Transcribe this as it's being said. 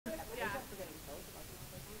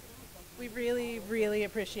really, really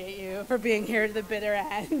appreciate you for being here to the bitter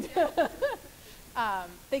end.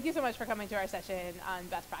 Thank you so much for coming to our session on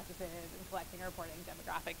best practices in collecting and reporting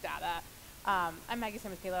demographic data. I'm Maggie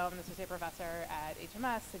Simmons-Kalo. I'm an associate professor at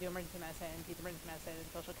HMS. I do emergency medicine, peds emergency medicine, and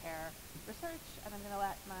social care research, and I'm going to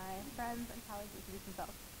let my friends and colleagues introduce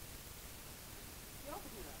themselves. You all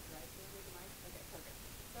can hear us, right? Can you hear the mic? Okay, perfect.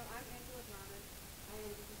 So I'm Angela Norman. I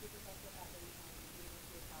am the associate professor at the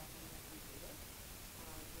University of California in Davis.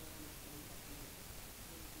 Here in my same section of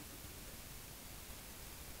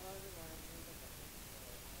Hello everyone, my name is Dr.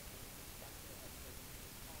 Taylor. I am the instructor of surgery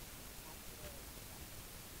at hospital.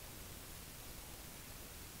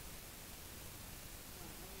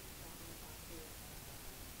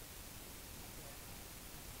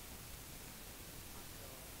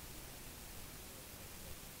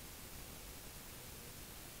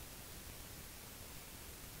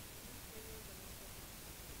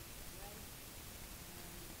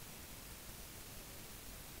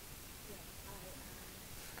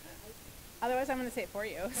 Otherwise, I'm going to say it for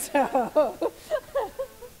you. So.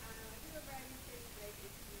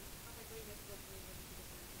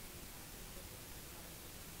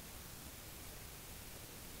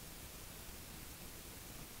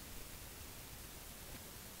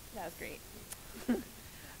 That was great.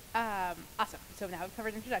 Awesome. So now we've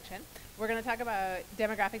covered introduction. We're going to talk about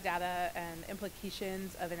demographic data and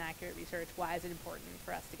implications of inaccurate research. Why is it important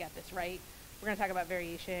for us to get this right? We're going to talk about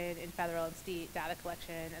variation in federal and state data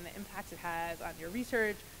collection and the impacts it has on your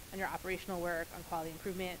research, on your operational work, on quality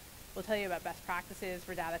improvement. We'll tell you about best practices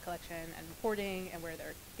for data collection and reporting and where there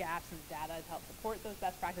are gaps in the data to help support those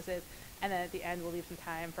best practices. And then at the end, we'll leave some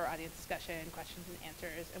time for audience discussion, questions and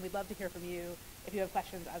answers. And we'd love to hear from you. If you have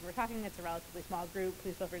questions as we're talking, it's a relatively small group.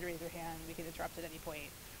 Please feel free to raise your hand. We can interrupt at any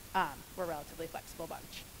point. We're a relatively flexible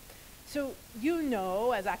bunch. So you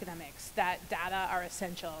know, as academics, that data are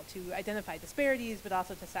essential to identify disparities, but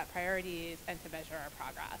also to set priorities and to measure our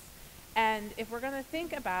progress. And if we're going to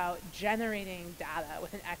think about generating data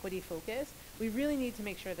with an equity focus, we really need to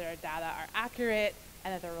make sure that our data are accurate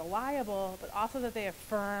and that they're reliable, but also that they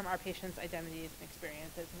affirm our patients' identities and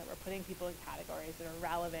experiences, and that we're putting people in categories that are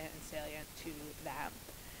relevant and salient to them.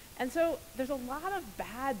 And so there's a lot of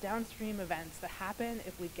bad downstream events that happen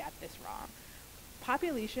if we get this wrong.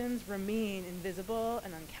 Populations remain invisible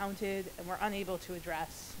and uncounted, and we're unable to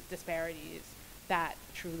address disparities that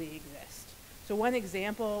truly exist. So one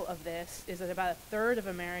example of this is that about a third of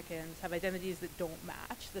Americans have identities that don't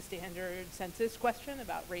match the standard census question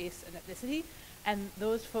about race and ethnicity, and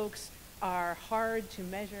those folks are hard to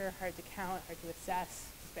measure, hard to count, hard to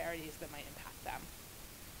assess disparities that might impact them.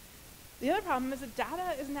 The other problem is that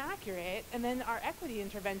data isn't accurate, and then our equity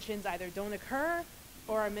interventions either don't occur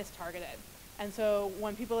or are mistargeted. And so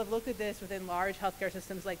when people have looked at this within large healthcare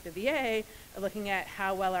systems like the VA, looking at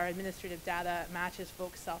how well our administrative data matches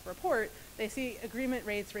folks self-report, they see agreement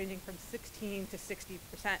rates ranging from 16 to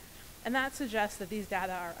 60%. And that suggests that these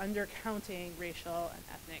data are undercounting racial and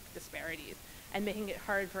ethnic disparities and making it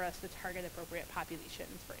hard for us to target appropriate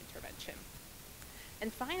populations for intervention.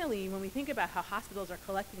 And finally, when we think about how hospitals are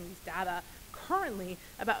collecting these data, currently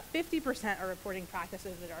about 50% are reporting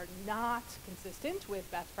practices that are not consistent with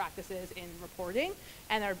best practices in reporting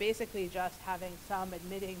and are basically just having some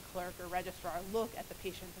admitting clerk or registrar look at the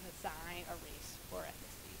patient and assign a race or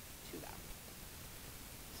ethnicity to them.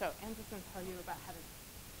 So Anne's just going to tell you about how to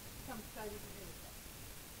become studies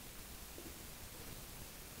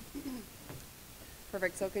in data.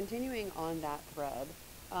 Perfect. So continuing on that thread,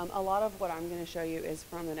 a lot of what I'm going to show you is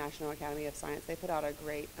from the National Academy of Science. They put out a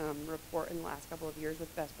great report in the last couple of years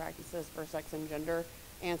with best practices for sex and gender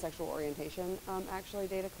and sexual orientation, actually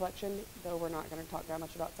data collection, though we're not going to talk that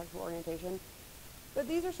much about sexual orientation. But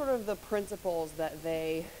these are sort of the principles that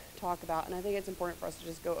they talk about, and I think it's important for us to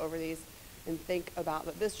just go over these and think about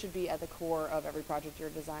that this should be at the core of every project you're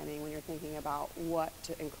designing when you're thinking about what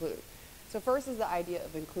to include. So first is the idea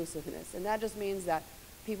of inclusiveness, and that just means that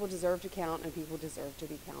people deserve to count and people deserve to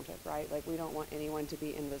be counted, right? Like, we don't want anyone to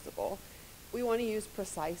be invisible. We want to use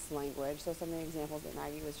precise language. So some of the examples that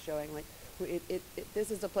Maggie was showing, like,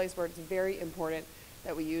 this is a place where it's very important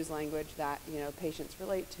that we use language that, you know, patients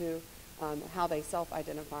relate to, how they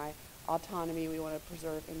self-identify. Autonomy, we want to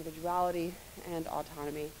preserve individuality and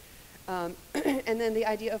autonomy. And then the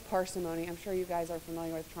idea of parsimony. I'm sure you guys are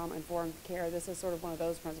familiar with trauma-informed care. This is sort of one of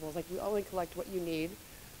those principles. Like, you only collect what you need,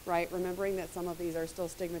 right? Remembering that some of these are still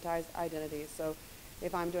stigmatized identities. So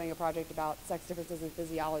if I'm doing a project about sex differences in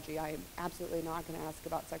physiology, I am absolutely not going to ask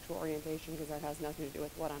about sexual orientation because that has nothing to do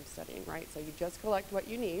with what I'm studying, right? So you just collect what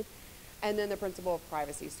you need. And then the principle of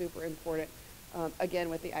privacy, super important. Again,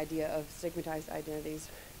 with the idea of stigmatized identities,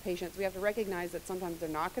 patients, we have to recognize that sometimes they're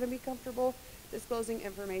not going to be comfortable disclosing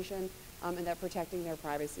information, and that protecting their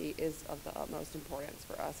privacy is of the utmost importance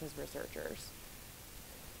for us as researchers.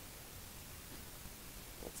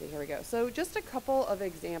 Let's see, here we go. So just a couple of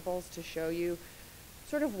examples to show you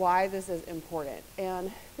sort of why this is important.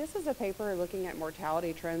 And this is a paper looking at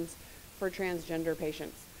mortality trends for transgender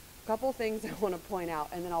patients. A couple things I want to point out,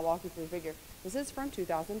 and then I'll walk you through the figure. This is from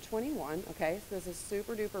 2021, okay? So this is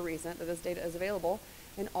super duper recent that this data is available.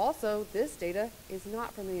 And also, this data is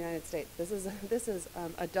not from the United States. This is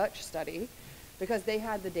a Dutch study because they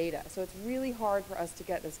had the data. So it's really hard for us to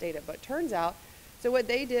get this data. But turns out, so what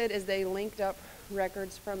they did is they linked up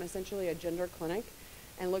records from essentially a gender clinic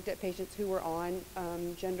and looked at patients who were on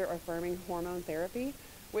gender-affirming hormone therapy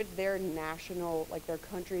with their national, like their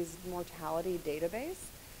country's mortality database,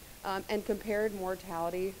 and compared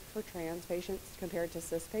mortality for trans patients compared to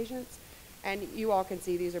cis patients. And you all can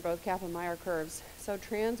see these are both Kaplan-Meier curves. So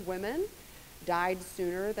trans women died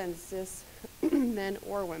sooner than cis men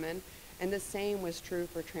or women, and the same was true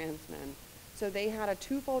for trans men. So they had a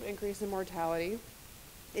twofold increase in mortality.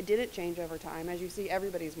 It didn't change over time. As you see,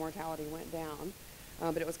 everybody's mortality went down,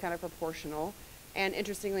 but it was kind of proportional. And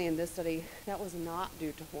interestingly, in this study, that was not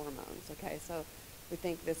due to hormones, okay? So we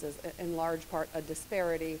think this is in large part a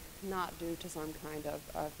disparity, not due to some kind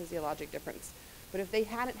of physiologic difference. But if they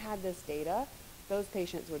hadn't had this data, those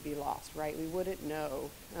patients would be lost, right? We wouldn't know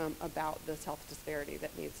about this health disparity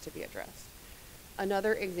that needs to be addressed.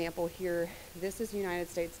 Another example here, this is United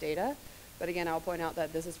States data, but again, I'll point out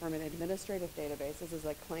that this is from an administrative database. This is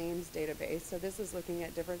a claims database. So this is looking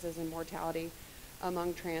at differences in mortality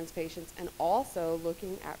among trans patients and also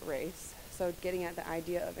looking at race. So getting at the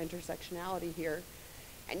idea of intersectionality here.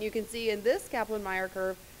 And you can see in this Kaplan-Meier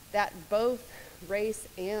curve that both race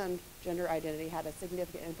and gender identity had a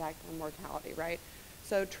significant impact on mortality, right?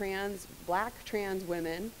 So black trans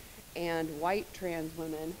women and white trans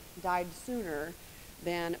women died sooner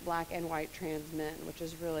than black and white trans men, which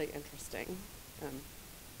is really interesting.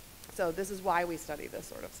 So this is why we study this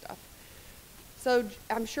sort of stuff. So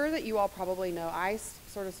I'm sure that you all probably know, I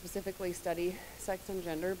sort of specifically study sex and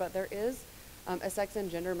gender, but there is a sex and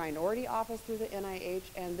gender minority office through the NIH,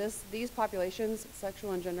 and these populations,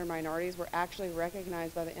 sexual and gender minorities, were actually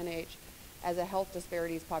recognized by the NIH as a health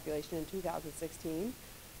disparities population in 2016,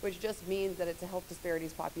 which just means that it's a health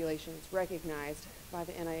disparities population. It's recognized by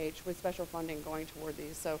the NIH with special funding going toward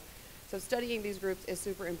these. So studying these groups is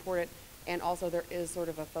super important, and also there is sort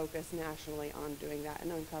of a focus nationally on doing that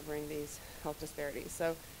and uncovering these health disparities.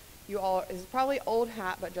 So you all, it's probably old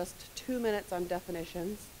hat, but just 2 minutes on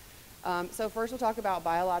definitions. So first we'll talk about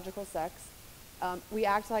biological sex. We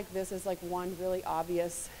act like this is like one really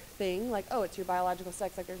obvious thing, like, oh, it's your biological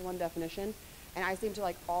sex, like there's one definition. And I seem to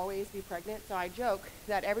like always be pregnant, so I joke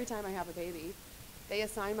that every time I have a baby, they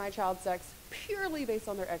assign my child sex purely based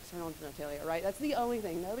on their external genitalia, right? That's the only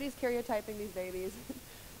thing. Nobody's karyotyping these babies.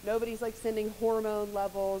 Nobody's like sending hormone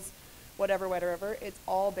levels, whatever. It's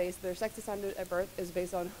all based, their sex assignment at birth is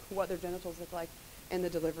based on what their genitals look like in the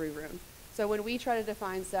delivery room. So when we try to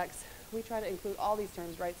define sex, we try to include all these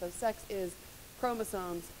terms, right? So sex is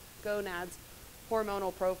chromosomes, gonads,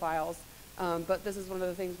 hormonal profiles, but this is one of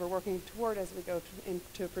the things we're working toward as we go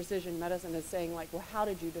into precision medicine, is saying like, well, how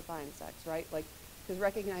did you define sex, right? Like, because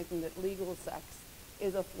recognizing that legal sex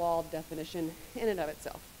is a flawed definition in and of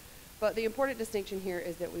itself. But the important distinction here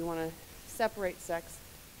is that we want to separate sex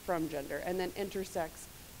from gender, and then intersex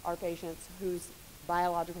our patients whose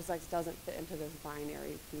biological sex doesn't fit into this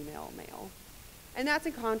binary female-male. And that's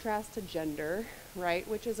in contrast to gender, right,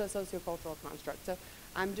 which is a sociocultural construct. So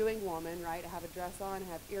I'm doing woman, right? I have a dress on,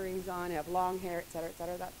 I have earrings on, I have long hair, et cetera, et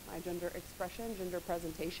cetera. That's my gender expression, gender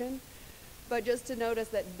presentation. But just to notice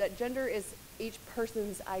that gender is each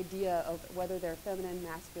person's idea of whether they're feminine,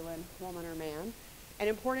 masculine, woman, or man. And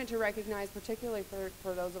important to recognize, particularly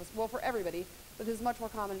for those of us, well, for everybody, but this is much more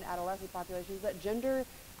common in adolescent populations, that gender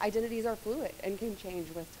identities are fluid and can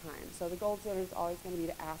change with time. So the gold standard is always going to be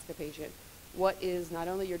to ask a patient, what is not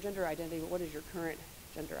only your gender identity, but what is your current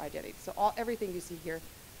gender identity? So everything you see here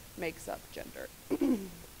makes up gender.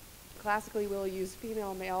 Classically, we'll use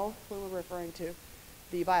female, male when we're referring to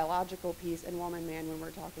the biological piece, and woman, man when we're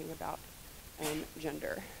talking about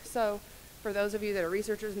gender. So for those of you that are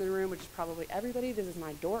researchers in the room, which is probably everybody, this is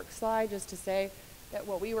my dork slide just to say that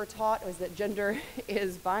what we were taught was that gender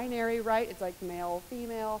is binary, right? It's like male,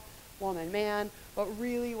 female, woman, man, but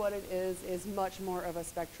really what it is much more of a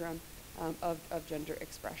spectrum of gender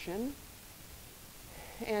expression.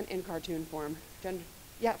 And in cartoon form, gender,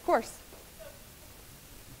 yeah, of course.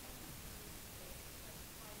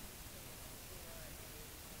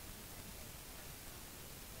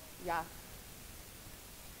 Yeah.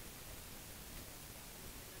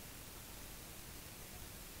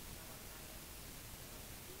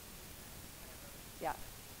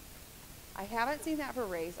 I haven't seen that for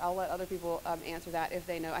race. I'll let other people answer that if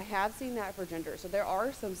they know. I have seen that for gender. So there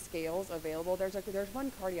are some scales available. There's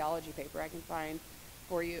one cardiology paper I can find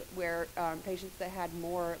for you where patients that had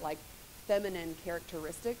more like feminine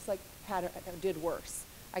characteristics did worse.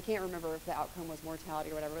 I can't remember if the outcome was mortality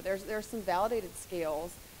or whatever, but there's some validated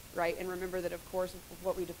scales, right? And remember that, of course,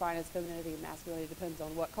 what we define as femininity and masculinity depends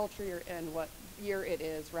on what culture you're in, what year it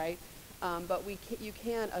is, right? But you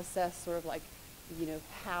can assess sort of like,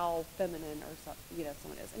 how feminine or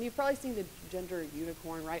someone is. And you've probably seen the gender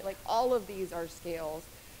unicorn, right? Like all of these are scales.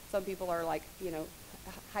 Some people are like,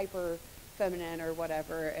 hyper feminine or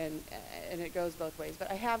whatever, and it goes both ways.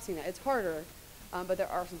 But I have seen that. It's harder, but there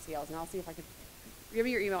are some scales, and I'll see if I can give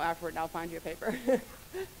me your email afterward, and I'll find you a paper.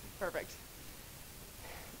 Perfect.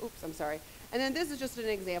 Oops, I'm sorry. And then this is just an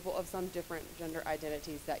example of some different gender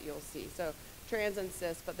identities that you'll see. So trans and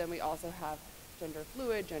cis, but then we also have gender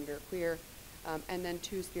fluid, gender queer, and then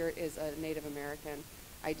two-spirit is a Native American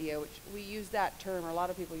idea, which we use that term, or a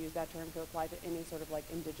lot of people use that term to apply to any sort of like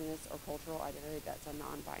indigenous or cultural identity that's a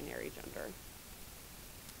non-binary gender.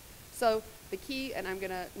 So the key, and I'm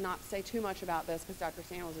going to not say too much about this because Dr.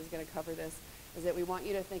 Samuels is going to cover this, is that we want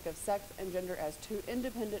you to think of sex and gender as two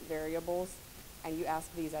independent variables, and you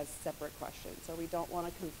ask these as separate questions. So we don't want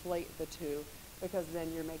to conflate the two, because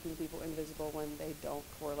then you're making people invisible when they don't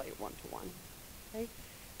correlate one-to-one. Okay?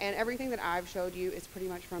 And everything that I've showed you is pretty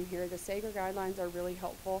much from here. The Sager guidelines are really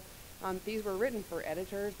helpful. These were written for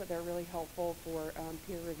editors, but they're really helpful for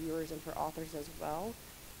peer reviewers and for authors as well.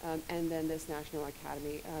 And then this National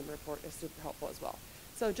Academy report is super helpful as well.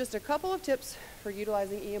 So just a couple of tips for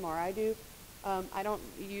utilizing EMR. I'm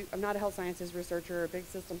not a health sciences researcher or a big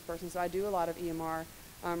systems person, so I do a lot of EMR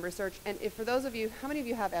research. And if for those of you, how many of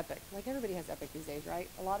you have Epic? Like everybody has Epic these days, right?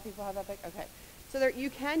 A lot of people have Epic? Okay. So you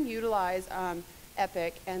can utilize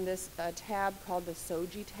Epic and this tab called the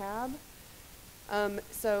SOGI tab.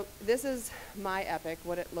 So this is my Epic,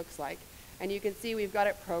 what it looks like. And you can see we've got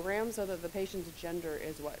it programmed so that the patient's gender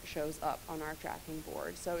is what shows up on our tracking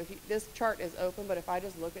board. So this chart is open, but if I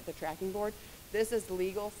just look at the tracking board, this is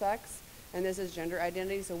legal sex, and this is gender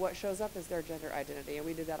identity. So what shows up is their gender identity, and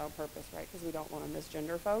we did that on purpose, right? Because we don't want to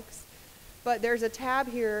misgender folks. But there's a tab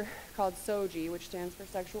here called SOGI, which stands for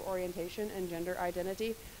sexual orientation and gender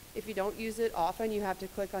identity. If you don't use it often, you have to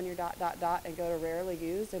click on your ... and go to rarely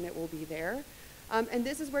used, and it will be there. And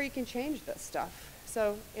this is where you can change this stuff.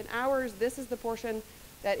 So in ours, this is the portion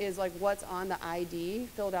that is like what's on the ID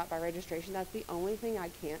filled out by registration. That's the only thing I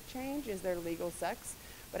can't change is their legal sex.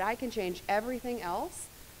 But I can change everything else,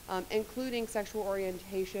 including sexual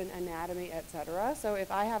orientation, anatomy, etc. So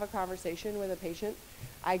if I have a conversation with a patient,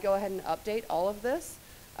 I go ahead and update all of this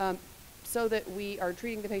so that we are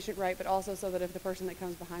treating the patient right, but also so that if the person that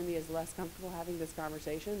comes behind me is less comfortable having this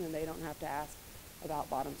conversation, then they don't have to ask about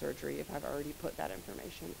bottom surgery if I've already put that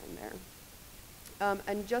information in there.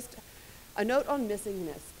 And just a note on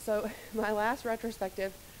missingness. So my last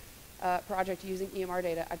retrospective project using EMR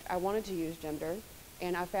data, I wanted to use gender,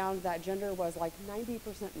 and I found that gender was like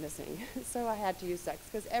 90% missing. So I had to use sex,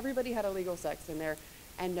 because everybody had a legal sex in there,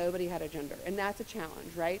 and nobody had a gender. And that's a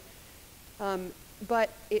challenge, right?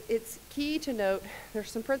 But it's key to note,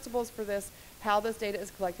 there's some principles for this, how this data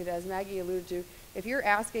is collected, as Maggie alluded to. If you're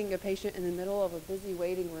asking a patient in the middle of a busy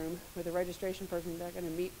waiting room with a registration person they're going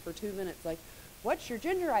to meet for 2 minutes, like, what's your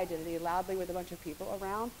gender identity, loudly with a bunch of people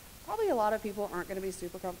around, probably a lot of people aren't going to be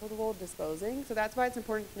super comfortable disclosing. So that's why it's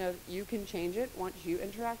important to know that you can change it once you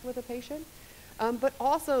interact with a patient. But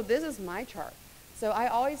also, this is my chart. So I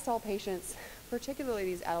always tell patients, particularly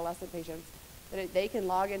these adolescent patients, that they can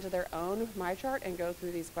log into their own My Chart and go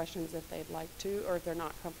through these questions if they'd like to, or if they're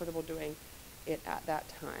not comfortable doing it at that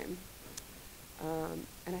time.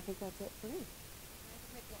 And I think that's it for me.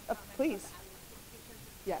 Please.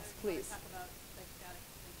 Yes, please.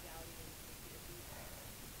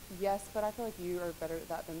 Yes, but I feel like you are better at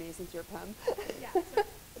that than me since you're PEM. Yeah,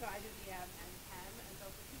 so I did EM and PEM, and so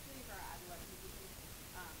particularly for our adolescent patients,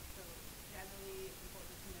 so generally it's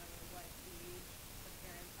important to know what age the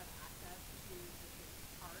parents have access to the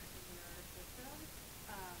chart in your system,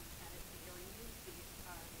 and it varies based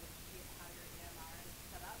on how your EMR is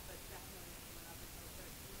set up, but definitely anyone up until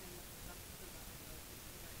 13 and some systems up until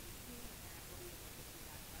 16 or 18, the parent will be able to see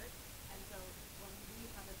that chart. And so when we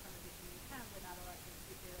have this conversation in PEM with adolescents,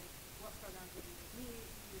 we say, like, what programs would you like me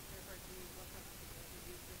to use to refer to you, what programs would you like me to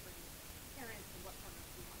use to refer to parents, and what programs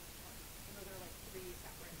do you want to support? And those are like three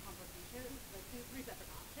separate conversations, like three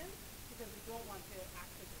separate options, because we don't want to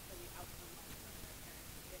accidentally outcome one from their parents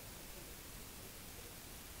if the change is.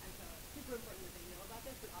 And so it's super important that they know about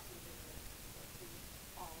this, but also that they know that it's supposed to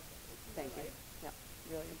all of this. Thank you. Yep,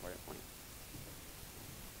 really important point.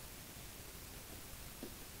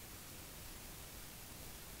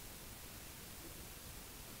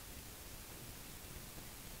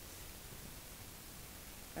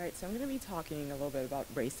 All right, so I'm going to be talking a little bit about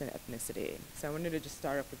race and ethnicity. So I wanted to just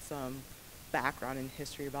start off with some background and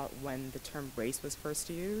history about when the term race was first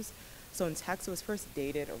used. So in text, it was first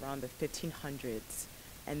dated around the 1500s,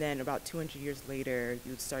 and then about 200 years later,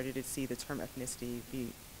 you started to see the term ethnicity be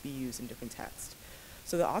used in different texts.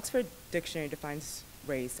 So the Oxford Dictionary defines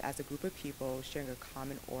race as a group of people sharing a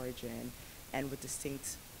common origin and with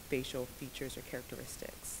distinct facial features or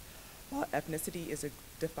characteristics. While ethnicity is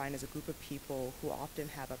defined as a group of people who often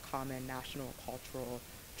have a common national cultural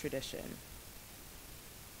tradition.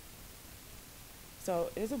 So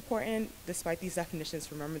it is important, despite these definitions,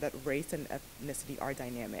 to remember that race and ethnicity are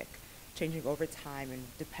dynamic, changing over time and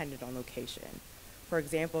dependent on location. For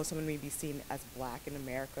example, someone may be seen as black in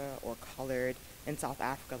America or colored in South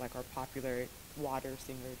Africa, like our popular water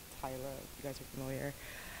singer Tyla, if you guys are familiar.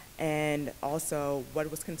 And also,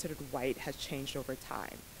 what was considered white has changed over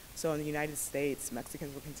time. So in the United States,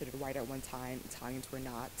 Mexicans were considered white at one time, Italians were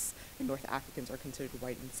not, and North Africans are considered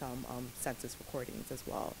white in some census recordings as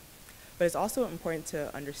well. But it's also important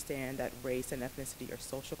to understand that race and ethnicity are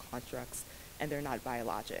social constructs and they're not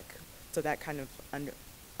biologic. So that kind of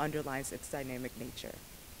underlines its dynamic nature.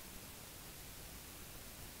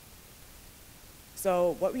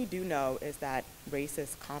 So what we do know is that race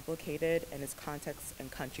is complicated and is context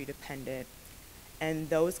and country dependent, and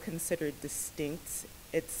those considered distinct,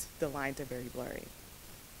 the lines are very blurry.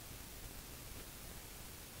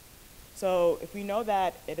 So if we know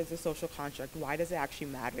that it is a social construct, why does it actually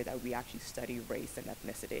matter that we actually study race and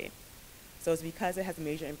ethnicity? So it's because it has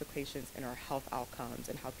major implications in our health outcomes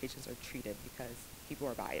and how patients are treated, because people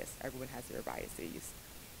are biased. Everyone has their biases.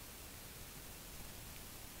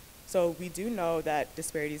 So we do know that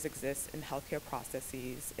disparities exist in healthcare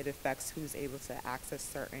processes. It affects who's able to access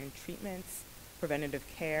certain treatments, preventative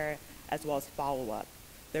care, as well as follow-up.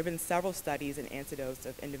 There have been several studies and anecdotes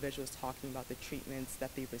of individuals talking about the treatments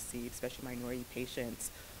that they received, especially minority patients,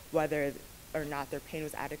 whether or not their pain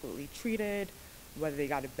was adequately treated, whether they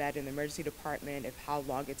got a bed in the emergency department, if how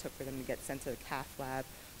long it took for them to get sent to the cath lab.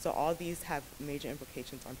 So all these have major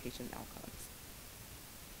implications on patient outcomes.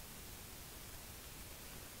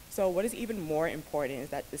 So what is even more important is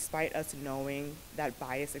that despite us knowing that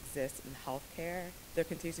bias exists in healthcare, there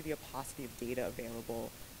continues to be a paucity of data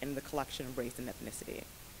available in the collection of race and ethnicity.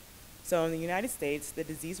 So in the United States, the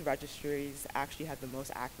disease registries actually have the most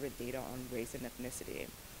accurate data on race and ethnicity,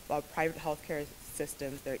 while private healthcare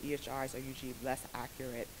systems, their EHRs are usually less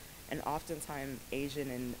accurate, and oftentimes Asian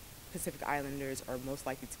and Pacific Islanders are most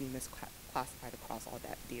likely to be misclassified across all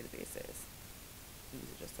databases. These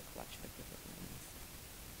are just a collection of different ones.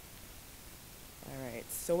 All right,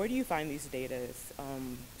 so where do you find these data?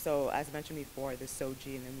 So as mentioned before, the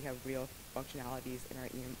SOGI, and then we have real functionalities in our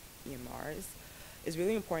EMRs. It's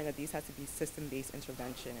really important that these have to be system-based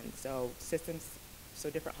interventions. So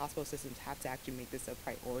different hospital systems have to actually make this a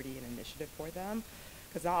priority and initiative for them,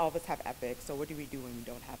 because not all of us have Epic. So what do we do when we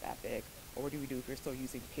don't have Epic? Or what do we do if we're still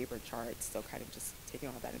using paper charts? So kind of just taking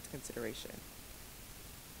all that into consideration.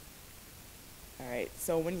 All right,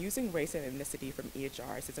 so when using race and ethnicity from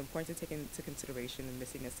EHRs, it's important to take into consideration the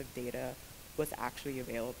missingness of data, what's actually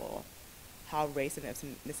available, how race and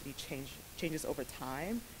ethnicity changes over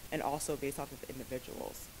time, and also based off of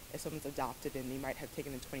individuals. If someone's adopted and they might have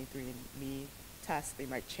taken the 23andMe test, they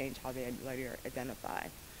might change how they later identify.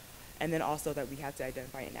 And then also that we have to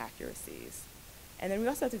identify inaccuracies. And then we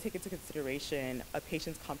also have to take into consideration a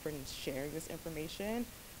patient's comfort in sharing this information.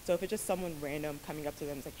 So if it's just someone random coming up to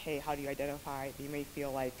them and like, hey, how do you identify? They may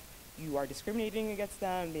feel like you are discriminating against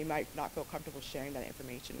them. They might not feel comfortable sharing that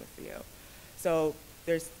information with you. So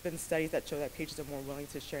there's been studies that show that patients are more willing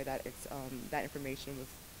to share that information with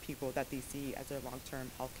people that they see as their long-term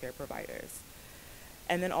healthcare providers.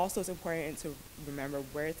 And then also it's important to remember,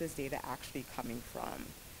 where is this data actually coming from?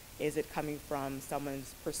 Is it coming from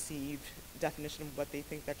someone's perceived definition of what they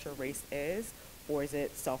think that your race is, or is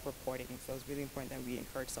it self-reporting? So it's really important that we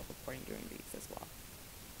encourage self-reporting during these as well.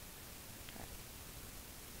 Okay.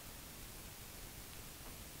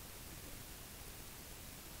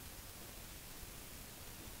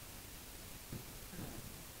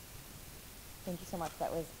 Thank you so much.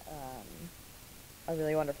 That was a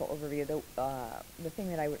really wonderful overview. The thing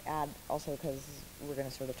that I would add also, because we're going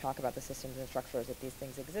to sort of talk about the systems and structures that these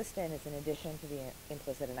things exist in, is in addition to the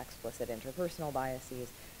implicit and explicit interpersonal biases,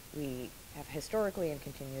 we have historically and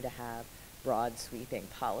continue to have broad sweeping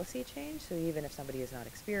policy change. So even if somebody is not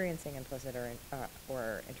experiencing implicit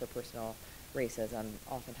or interpersonal racism,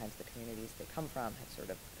 oftentimes the communities they come from have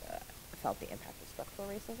sort of felt the impact of structural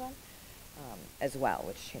racism as well,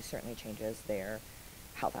 which certainly changes their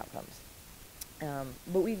health outcomes.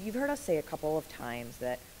 But you've heard us say a couple of times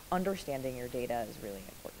that understanding your data is really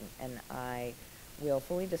important. important. And I will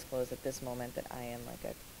fully disclose at this moment that I am like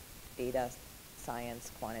a data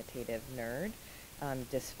science quantitative nerd,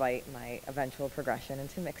 despite my eventual progression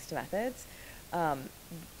into mixed methods.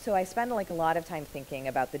 So I spend like a lot of time thinking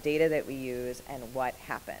about the data that we use and what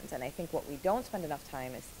happens. And I think what we don't spend enough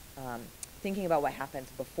time is thinking about what happens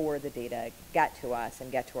before the data get to us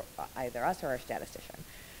and get to either us or our statistician.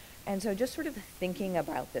 And so just sort of thinking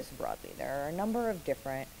about this broadly, there are a number of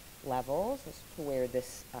different levels as to where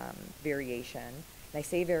this variation, and I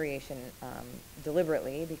say variation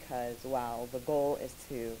deliberately because while the goal is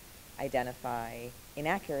to identify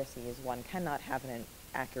inaccuracies, one cannot have an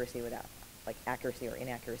accuracy without, like accuracy or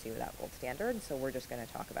inaccuracy without gold standard. So we're just going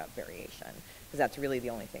to talk about variation because that's really the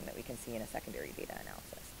only thing that we can see in a secondary data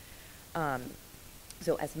analysis.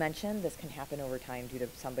 So as mentioned, this can happen over time due to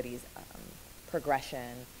somebody's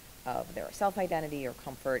progression of their self-identity or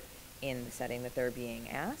comfort in the setting that they're being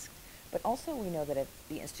asked. But also we know that at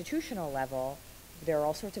the institutional level, there are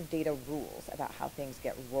all sorts of data rules about how things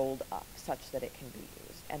get rolled up such that it can be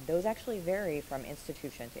used. And those actually vary from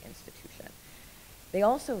institution to institution. They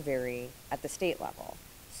also vary at the state level.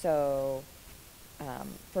 So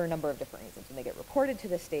for a number of different reasons. When they get reported to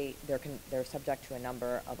the state, they're subject to a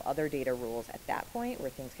number of other data rules at that point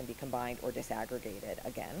where things can be combined or disaggregated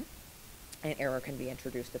again. And error can be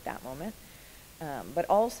introduced at that moment. But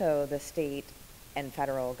also the state and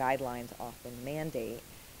federal guidelines often mandate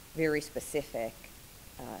very specific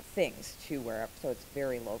things to where, so it's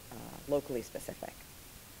very locally specific.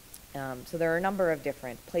 So there are a number of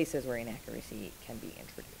different places where inaccuracy can be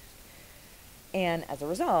introduced. And as a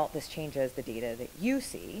result, this changes the data that you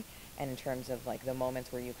see, and in terms of like the moments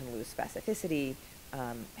where you can lose specificity,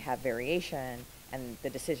 have variation, and the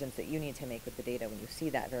decisions that you need to make with the data when you see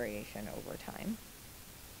that variation over time.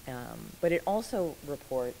 But it also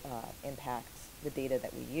impacts the data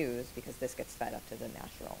that we use because this gets fed up to the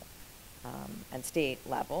national and state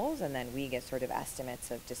levels, and then we get sort of estimates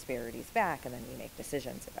of disparities back, and then we make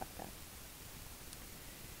decisions about that.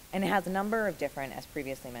 And it has a number of different, as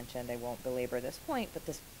previously mentioned, I won't belabor this point, but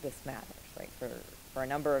this matters, right, for a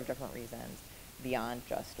number of different reasons beyond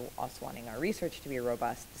just us wanting our research to be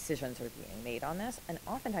robust. Decisions are being made on this, and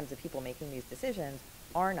oftentimes the people making these decisions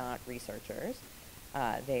are not researchers.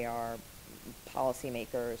 They are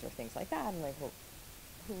policymakers or things like that, and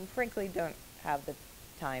who frankly don't have the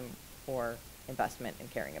time or investment in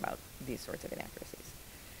caring about these sorts of inaccuracies.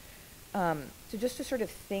 So just to sort of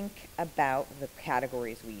think about the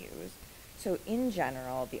categories we use. So in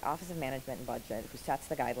general, the Office of Management and Budget, who sets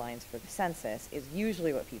the guidelines for the census, is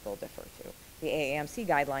usually what people defer to. The AAMC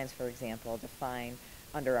guidelines, for example, define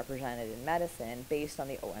underrepresented in medicine based on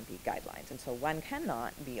the OMB guidelines. And so one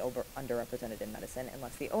cannot be underrepresented in medicine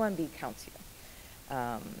unless the OMB counts you,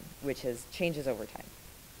 which changes over time.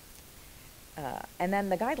 And then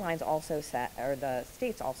the guidelines also set, or the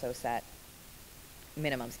states also set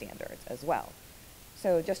minimum standards as well.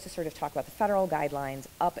 So just to sort of talk about the federal guidelines,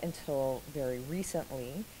 up until very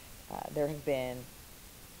recently, there have been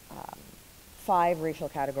 5 racial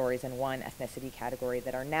categories and 1 ethnicity category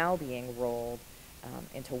that are now being rolled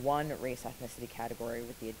into 1 race ethnicity category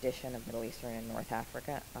with the addition of Middle Eastern and North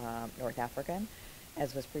African.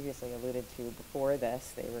 As was previously alluded to before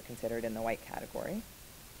this, they were considered in the white category.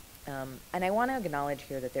 And I want to acknowledge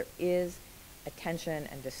here that there is attention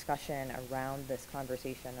and discussion around this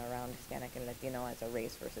conversation around Hispanic and Latino as a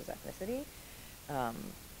race versus ethnicity,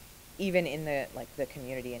 even in the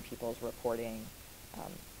community and people's reporting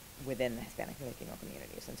within the Hispanic and Latino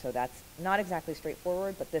communities. And so that's not exactly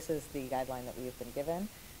straightforward, but this is the guideline that we've been given.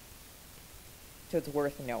 So it's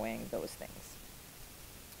worth knowing those things.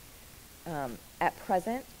 At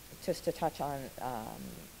present, just to touch on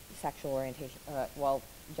sexual orientation,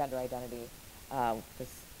 gender identity,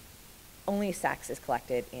 only sex is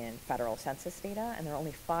collected in federal census data, and there are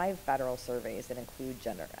only 5 federal surveys that include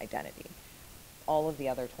gender identity. All of the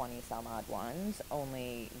other 20-some odd ones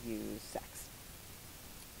only use sex.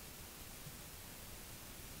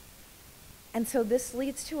 And so this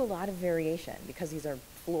leads to a lot of variation because these are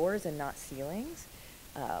floors and not ceilings.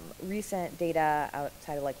 Recent data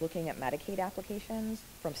outside of looking at Medicaid applications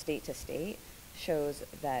from state to state shows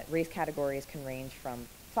that race categories can range from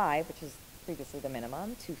 5, which is previously the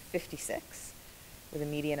minimum, to 56 with a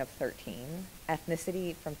median of 13.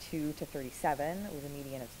 Ethnicity from 2 to 37 with a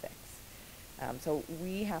median of 6. So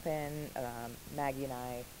we happen, Maggie and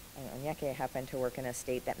I, and Onyeke happen to work in a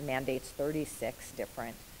state that mandates 36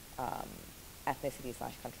 different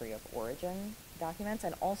ethnicity/country of origin documents,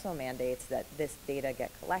 and also mandates that this data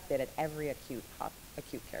get collected at every acute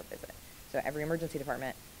care visit. So every emergency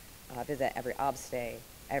department visit, every OB stay,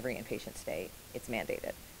 every inpatient stay, it's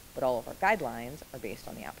mandated. but all of our guidelines are based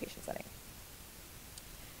on the outpatient setting.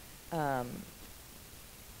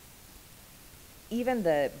 Even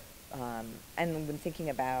the, and when thinking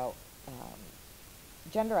about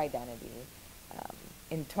gender identity,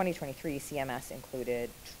 in 2023, CMS included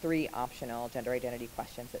 3 optional gender identity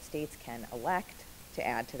questions that states can elect to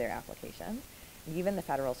add to their applications. And even the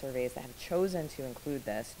federal surveys that have chosen to include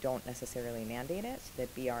this don't necessarily mandate it, so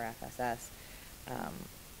that BRFSS,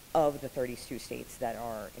 of the 32 states that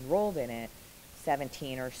are enrolled in it,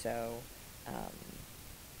 17 or so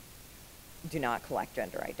do not collect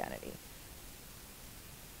gender identity.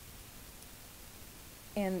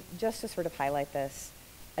 And just to sort of highlight this,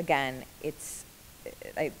 again,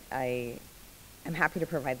 I'm happy to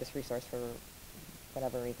provide this resource for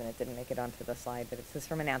whatever reason it didn't make it onto the slide, but it's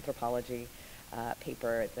from an anthropology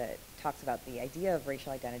paper that talks about the idea of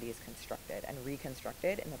racial identity is constructed and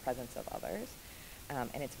reconstructed in the presence of others.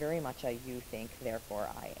 And it's very much a you think, therefore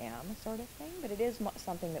I am sort of thing, but it is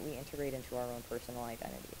something that we integrate into our own personal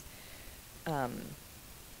identities.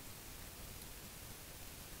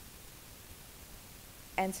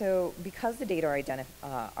 And so because the data are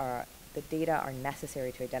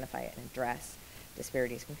necessary to identify and address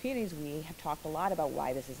disparities in communities, we have talked a lot about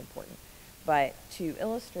why this is important. But to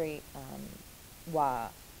illustrate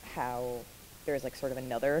how there's like sort of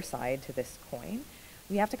another side to this coin,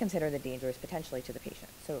 we have to consider the dangers potentially to the patient.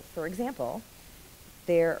 So for example,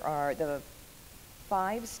 there are the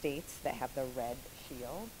 5 states that have the red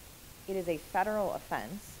shield. It is a federal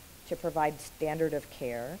offense to provide standard of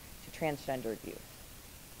care to transgendered youth.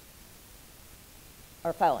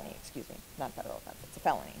 Or felony, excuse me, not federal offense, it's a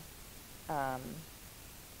felony.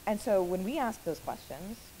 And so when we ask those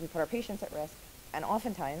questions, we put our patients at risk, and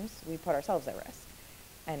oftentimes we put ourselves at risk.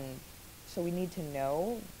 And so we need to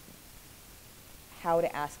know how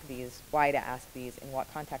to ask these, why to ask these, in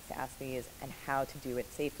what context to ask these, and how to do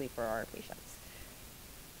it safely for our patients.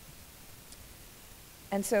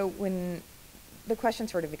 And so when the question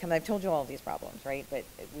sort of becomes, I've told you all of these problems, right? But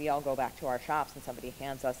we all go back to our shops and somebody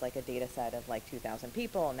hands us like a data set of like 2,000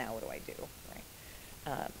 people, and now what do I do, right?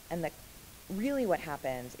 And really what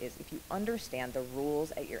happens is if you understand the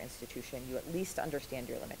rules at your institution, you at least understand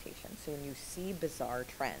your limitations. So when you see bizarre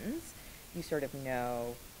trends, you sort of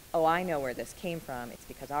know, oh, I know where this came from. It's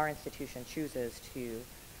because our institution chooses to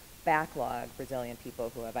backlog Brazilian people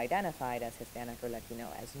who have identified as Hispanic or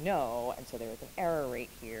Latino as no, and so there is an error rate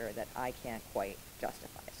here that I can't quite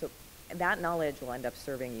justify. So that knowledge will end up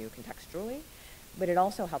serving you contextually, but it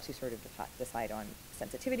also helps you sort of decide on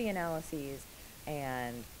sensitivity analyses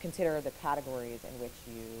and consider the categories in which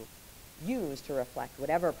you use to reflect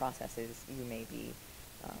whatever processes you may be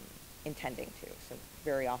intending to. So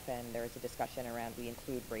very often there is a discussion around we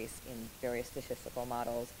include race in various statistical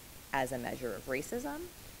models as a measure of racism.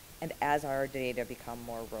 And as our data become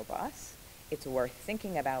more robust, it's worth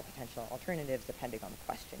thinking about potential alternatives depending on the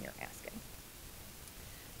question you're asking.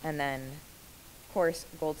 And then, of course,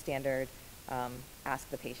 gold standard, ask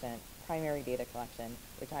the patient, primary data collection,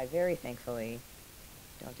 which I very thankfully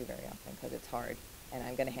don't do very often because it's hard. And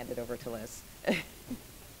I'm going to hand it over to Liz.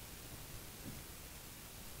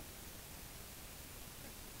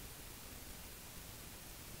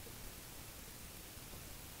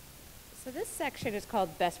 So this section is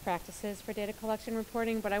called Best Practices for Data Collection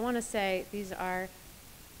Reporting, but I want to say these are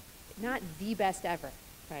not the best ever,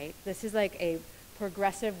 right? This is like a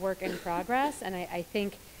progressive work in progress, and I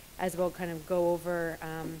think as we'll kind of go over,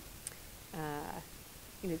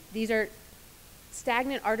 these are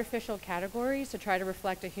stagnant artificial categories to try to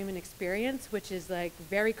reflect a human experience, which is like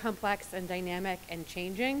very complex and dynamic and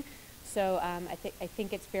changing. So I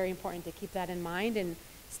think it's very important to keep that in mind and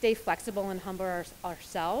stay flexible and humble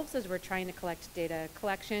ourselves as we're trying to collect data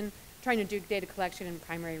collection, trying to do data collection and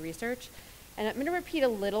primary research. And I'm going to repeat a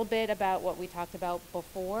little bit about what we talked about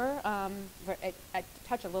before. I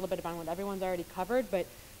touch a little bit about what everyone's already covered, but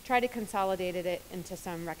try to consolidate it into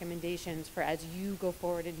some recommendations for as you go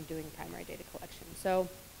forward in doing primary data collection. So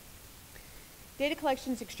data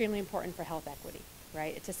collection is extremely important for health equity,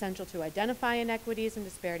 right? It's essential to identify inequities and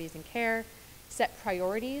disparities in care, set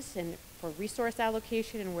priorities and for resource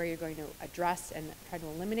allocation and where you're going to address and try to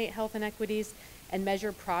eliminate health inequities, and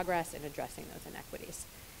measure progress in addressing those inequities.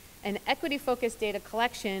 And equity-focused data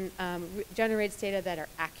collection generates data that are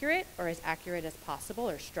accurate or as accurate as possible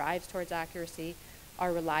or strives towards accuracy,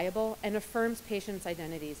 are reliable, and affirms patients'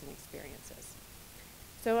 identities and experiences.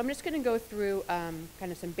 So I'm just going to go through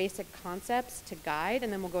kind of some basic concepts to guide,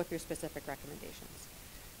 and then we'll go through specific recommendations.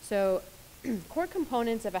 So core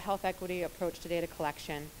components of a health equity approach to data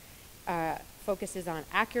collection focuses on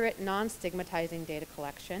accurate, non-stigmatizing data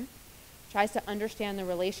collection, tries to understand the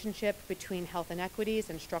relationship between health inequities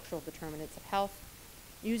and structural determinants of health,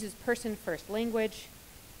 uses person-first language,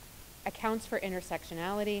 accounts for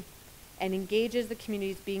intersectionality, and engages the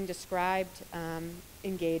communities being described,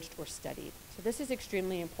 engaged, or studied. So this is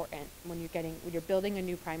extremely important when you're building a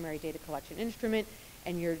new primary data collection instrument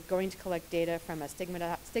and you're going to collect data from a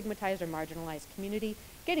stigmatized or marginalized community.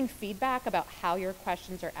 Getting feedback about how your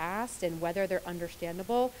questions are asked and whether they're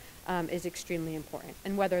understandable is extremely important,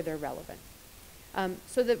 and whether they're relevant.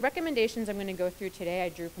 So the recommendations I'm going to go through today, I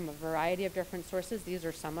drew from a variety of different sources. These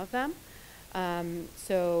are some of them.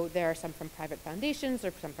 So there are some from private foundations,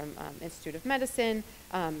 or some from Institute of Medicine.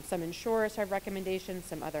 Some insurers have recommendations,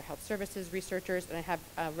 some other health services researchers, and I have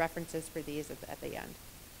references for these at the end.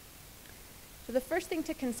 So the first thing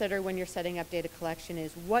to consider when you're setting up data collection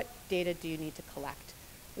is, what data do you need to collect?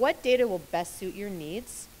 What data will best suit your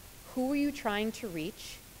needs? Who are you trying to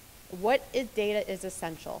reach? What data is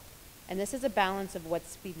essential? And this is a balance of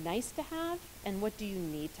what's be nice to have and what do you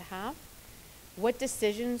need to have. What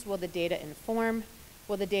decisions will the data inform?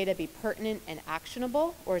 Will the data be pertinent and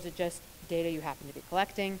actionable, or is it just data you happen to be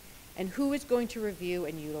collecting? And who is going to review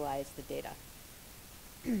and utilize the data?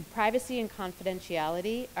 Privacy and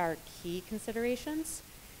confidentiality are key considerations.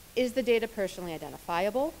 Is the data personally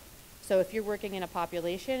identifiable? So if you're working in a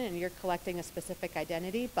population and you're collecting a specific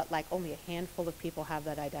identity, but like only a handful of people have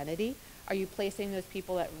that identity, are you placing those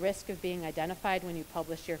people at risk of being identified when you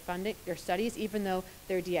publish your studies, even though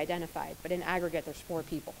they're de-identified? But in aggregate, there's 4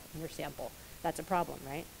 people in your sample. That's a problem,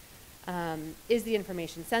 right? Is the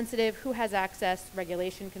information sensitive? Who has access?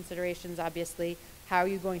 Regulation considerations, obviously. How are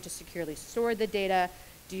you going to securely store the data?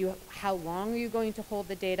 How long are you going to hold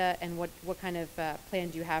the data? And what kind of plan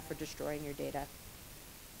do you have for destroying your data?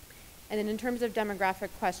 And then in terms of demographic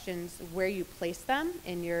questions, where you place them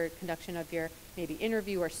in your conduction of your maybe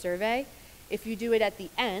interview or survey. If you do it at the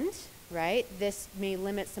end, right, this may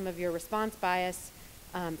limit some of your response bias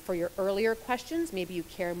for your earlier questions. Maybe you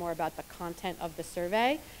care more about the content of the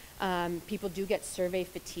survey. People do get survey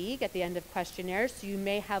fatigue at the end of questionnaires, so you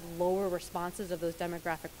may have lower responses of those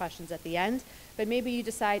demographic questions at the end, but maybe you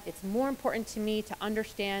decide it's more important to me to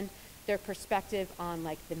understand their perspective on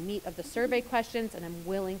like the meat of the survey questions, and I'm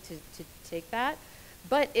willing to take that.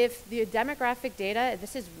 But if the demographic data,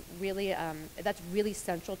 this is really, that's really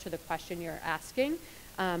central to the question you're asking,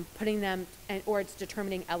 putting them, or it's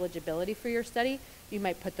determining eligibility for your study, you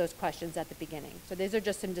might put those questions at the beginning. So these are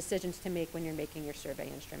just some decisions to make when you're making your survey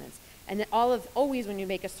instruments. And then always when you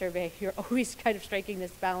make a survey, you're always kind of striking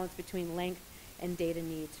this balance between length and data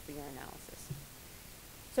needs for your analysis.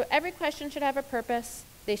 So every question should have a purpose.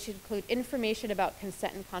 They should include information about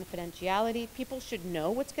consent and confidentiality. People should know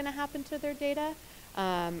what's going to happen to their data,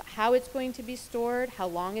 how it's going to be stored, how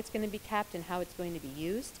long it's going to be kept, and how it's going to be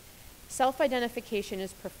used. Self-identification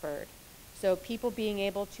is preferred. So people being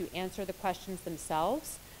able to answer the questions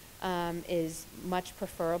themselves is much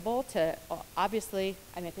preferable to, obviously,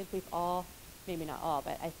 I mean, I think we've all, maybe not all,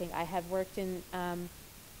 but I think I have worked in,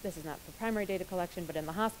 this is not for primary data collection, but in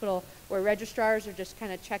the hospital, where registrars are just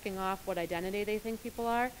kind of checking off what identity they think people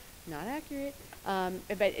are. Not accurate.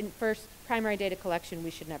 But in first primary data collection, we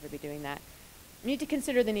should never be doing that. You need to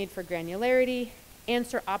consider the need for granularity,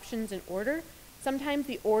 answer options in order. Sometimes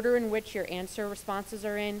the order in which your answer responses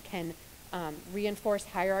are in can reinforce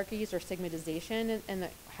hierarchies or stigmatization and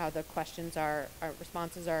how the questions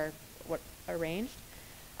responses are arranged.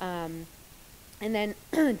 And then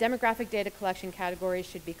demographic data collection categories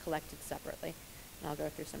should be collected separately. And I'll go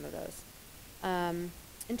through some of those.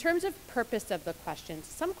 In terms of purpose of the questions,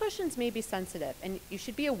 some questions may be sensitive, and you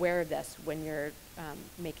should be aware of this when you're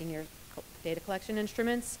making your data collection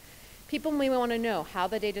instruments. People may want to know how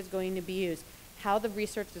the data is going to be used, how the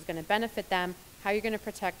research is going to benefit them, how you're going to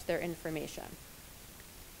protect their information.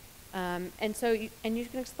 And you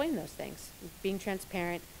can explain those things. Being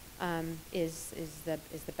transparent is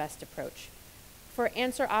the best approach. For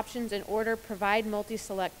answer options in order, provide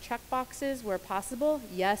multi-select checkboxes where possible.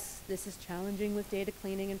 Yes, this is challenging with data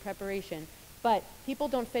cleaning and preparation, but people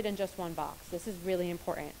don't fit in just one box. This is really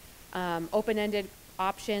important. Open-ended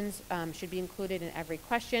options should be included in every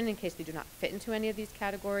question in case they do not fit into any of these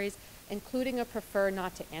categories. Including a prefer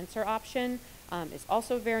not to answer option is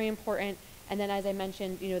also very important. And then, as I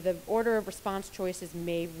mentioned, the order of response choices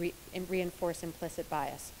may reinforce implicit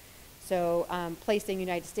bias. So placing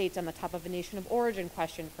United States on the top of a nation of origin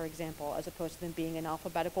question, for example, as opposed to them being in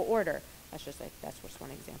alphabetical order. That's just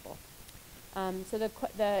one example. So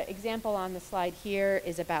the example on the slide here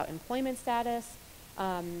is about employment status.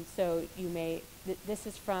 So this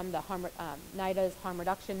is from the NIDA's Harm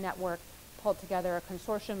Reduction Network, pulled together a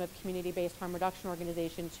consortium of community-based harm reduction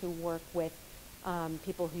organizations who work with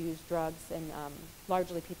people who use drugs, and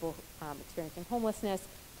largely people experiencing homelessness, to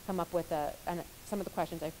come up with and some of the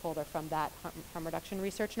questions I've pulled are from that harm reduction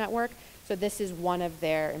research network. So this is one of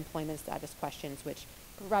their employment status questions, which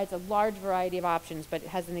provides a large variety of options, but it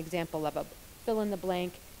has an example of a fill in the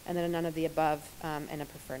blank, and then a none of the above, and a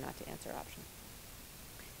prefer not to answer option.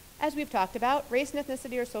 As we've talked about, race and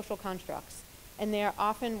ethnicity are social constructs, and they are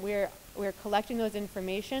often, we're collecting those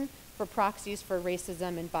information for proxies for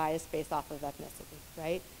racism and bias based off of ethnicity,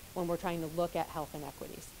 right? When we're trying to look at health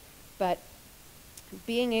inequities. But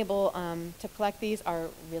being able to collect these are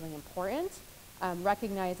really important,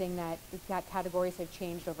 recognizing that categories have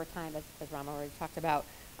changed over time, as Rama already talked about,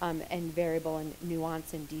 and variable in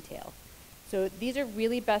nuance and detail. So these are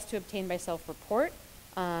really best to obtain by self-report.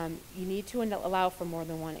 You need to allow for more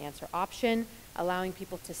than one answer option, allowing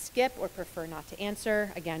people to skip or prefer not to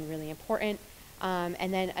answer, again, really important.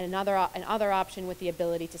 And then another option with the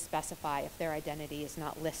ability to specify if their identity is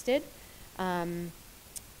not listed. And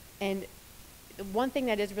one thing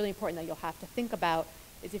that is really important that you'll have to think about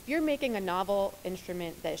is if you're making a novel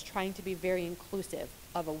instrument that is trying to be very inclusive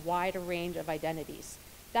of a wide range of identities,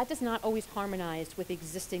 that does not always harmonize with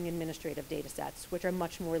existing administrative data sets, which are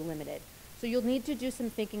much more limited. So you'll need to do some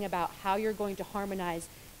thinking about how you're going to harmonize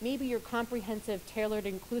maybe your comprehensive, tailored,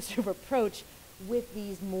 inclusive approach with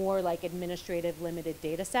these more like administrative limited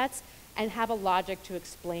data sets, and have a logic to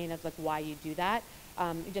explain of like why you do that.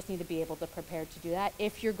 You just need to be able to prepare to do that.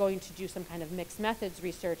 If you're going to do some kind of mixed methods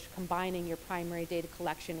research, combining your primary data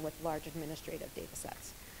collection with large administrative data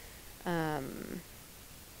sets.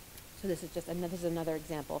 So this is another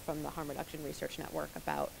example from the Harm Reduction Research Network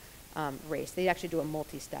about race. They actually do a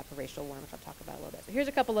multi-step racial one, which I'll talk about a little bit. So here's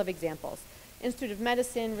a couple of examples. Institute of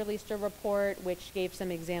Medicine released a report which gave some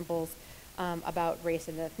examples about race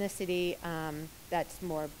and ethnicity that's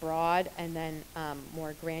more broad and then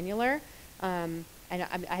more granular. And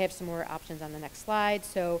I have some more options on the next slide.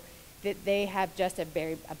 So they have just a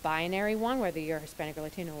binary one, whether you're Hispanic or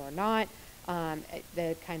Latino or not,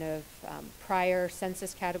 the kind of prior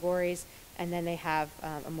census categories, and then they have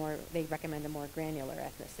they recommend a more granular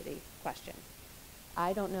ethnicity question.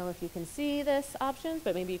 I don't know if you can see this options,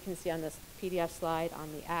 but maybe you can see on this PDF slide on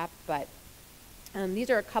the app, but these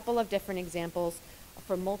are a couple of different examples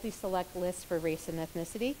for multi-select lists for race and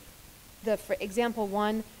ethnicity. For example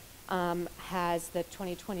one has the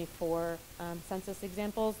 2024 census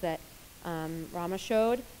examples that Rama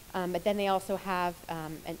showed, but then they also have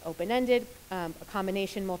an open-ended, a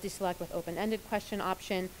combination multi-select with open-ended question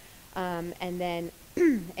option, and then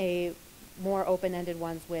a more open-ended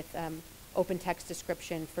ones with open text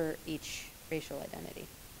description for each racial identity.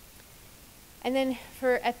 And then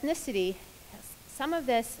for ethnicity, some of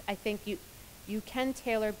this I think you can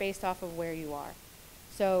tailor based off of where you are.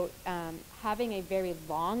 So having a very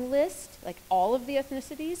long list, like all of the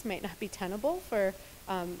ethnicities, might not be tenable for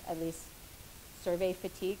at least survey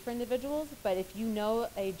fatigue for individuals, but if you know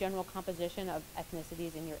a general composition of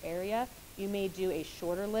ethnicities in your area, you may do a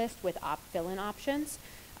shorter list with fill-in options.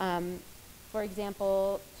 For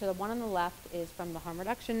example, so the one on the left is from the Harm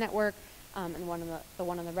Reduction Network, and the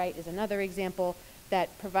one on the right is another example that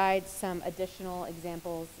provides some additional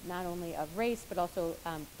examples, not only of race, but also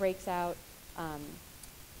breaks out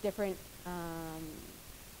different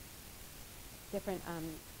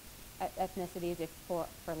ethnicities for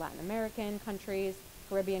Latin American countries,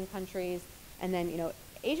 Caribbean countries, and then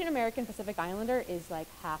Asian American Pacific Islander is like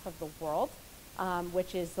half of the world,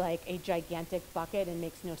 which is like a gigantic bucket and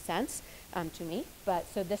makes no sense to me. But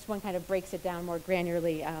so this one kind of breaks it down more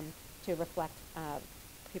granularly to reflect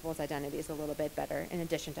people's identities a little bit better, in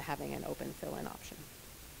addition to having an open fill-in option.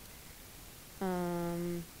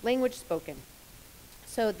 Language spoken.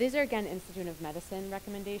 So these are, again, Institute of Medicine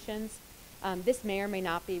recommendations. This may or may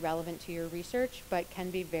not be relevant to your research, but can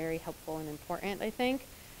be very helpful and important, I think.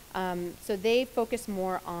 So they focus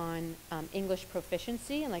more on English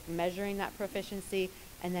proficiency and like measuring that proficiency,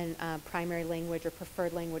 and then primary language or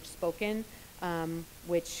preferred language spoken,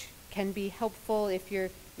 which can be helpful if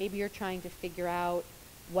maybe you're trying to figure out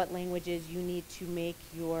what languages you need to make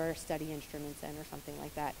your study instruments in or something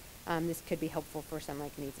like that. This could be helpful for some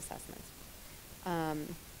like needs assessments.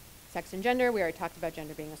 Sex and gender, we already talked about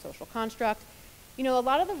gender being a social construct. A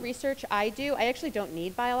lot of the research I do, I actually don't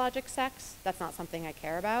need biologic sex. That's not something I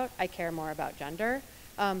care about. I care more about gender.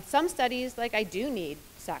 Some studies, like I do need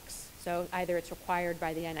sex. So either it's required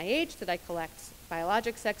by the NIH that I collect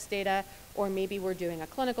biologic sex data, or maybe we're doing a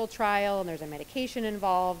clinical trial and there's a medication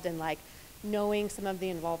involved, and like knowing some of the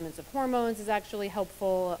involvements of hormones is actually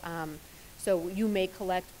helpful. So you may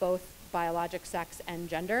collect both biologic sex and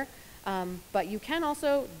gender. But you can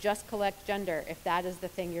also just collect gender if that is the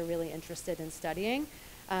thing you're really interested in studying.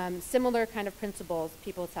 Similar kind of principles,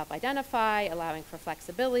 people self-identify, allowing for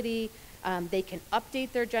flexibility. They can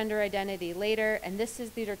update their gender identity later, and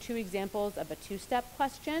these are two examples of a two-step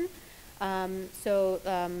question.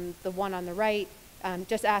 The one on the right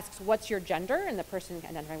just asks, what's your gender? And the person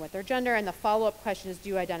can identify with their gender, and the follow-up question is, do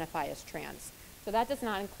you identify as trans? So that does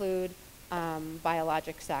not include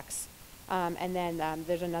biologic sex. And then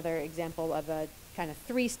there's another example of a kind of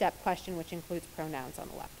three-step question, which includes pronouns on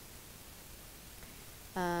the left.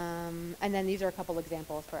 And then these are a couple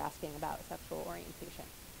examples for asking about sexual orientation.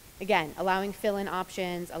 Again, allowing fill-in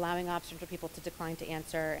options, allowing options for people to decline to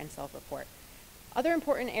answer, and self-report. Other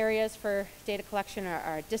important areas for data collection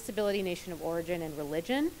are disability, nation of origin, and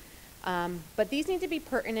religion. But these need to be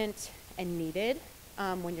pertinent and needed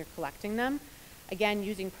when you're collecting them. Again,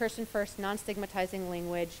 using person-first, non-stigmatizing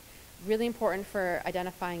language, really important for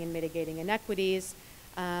identifying and mitigating inequities,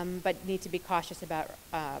 but need to be cautious about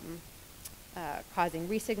causing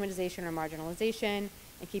restigmatization or marginalization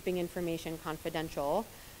and keeping information confidential.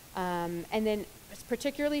 And then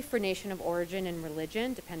particularly for nation of origin and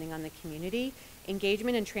religion, depending on the community,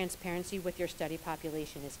 engagement and transparency with your study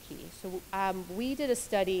population is key. So we did a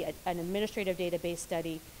study, an administrative database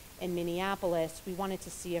study in Minneapolis. We wanted to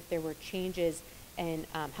see if there were changes in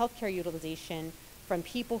healthcare utilization from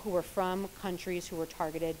people who were from countries who were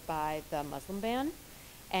targeted by the Muslim ban.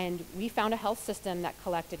 And we found a health system that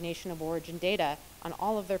collected nation of origin data on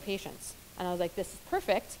all of their patients. And I was like, this is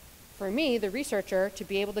perfect for me, the researcher, to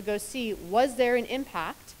be able to go see, was there an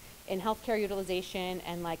impact in healthcare utilization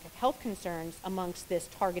and like health concerns amongst this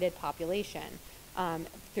targeted population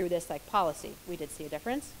through this like policy. We did see a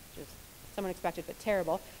difference, which is somewhat expected but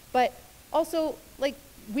terrible. But also, like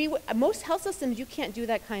most health systems, you can't do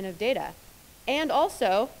that kind of data. And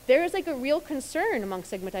also, there is like a real concern among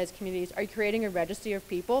stigmatized communities. Are you creating a registry of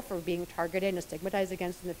people for being targeted and stigmatized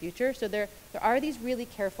against in the future? So there are these really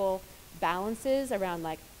careful balances around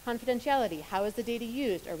like confidentiality. How is the data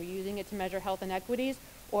used? Are we using it to measure health inequities?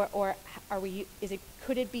 Or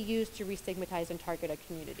could it be used to re-stigmatize and target a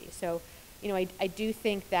community? So, you know, I do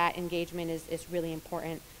think that engagement is really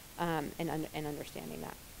important in understanding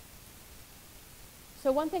that.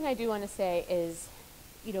 So one thing I do want to say is,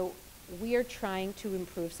 you know, we are trying to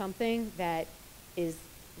improve something that is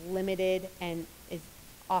limited and is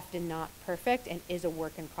often not perfect and is a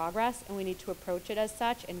work in progress, and we need to approach it as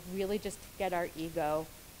such and really just get our ego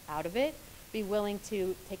out of it, be willing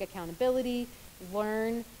to take accountability,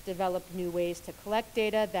 learn, develop new ways to collect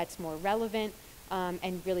data that's more relevant,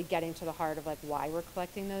 and really getting to the heart of like why we're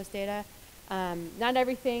collecting those data. Not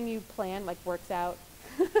everything you plan like works out.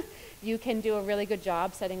 You can do a really good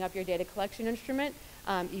job setting up your data collection instrument,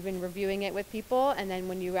 even reviewing it with people, and then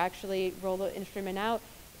when you actually roll the instrument out,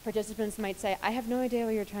 participants might say, I have no idea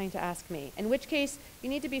what you're trying to ask me. In which case, you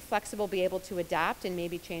need to be flexible, be able to adapt and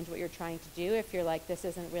maybe change what you're trying to do if you're like, this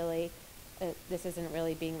isn't really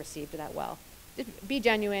being received that well. Be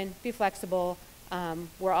genuine, be flexible.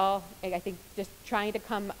 We're all, I think, just trying to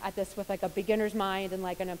come at this with like a beginner's mind and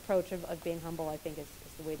like an approach of being humble, I think is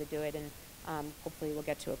the way to do it. And hopefully we'll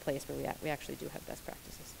get to a place where we actually do have best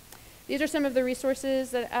practices. These are some of the resources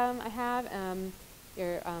that I have.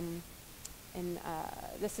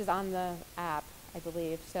 This is on the app, I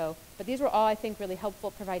believe. So, but these were all, I think, really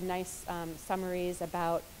helpful, provide nice summaries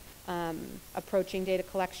about approaching data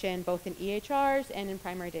collection, both in EHRs and in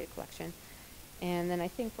primary data collection. And then I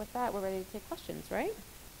think with that, we're ready to take questions, right?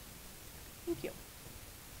 Thank you.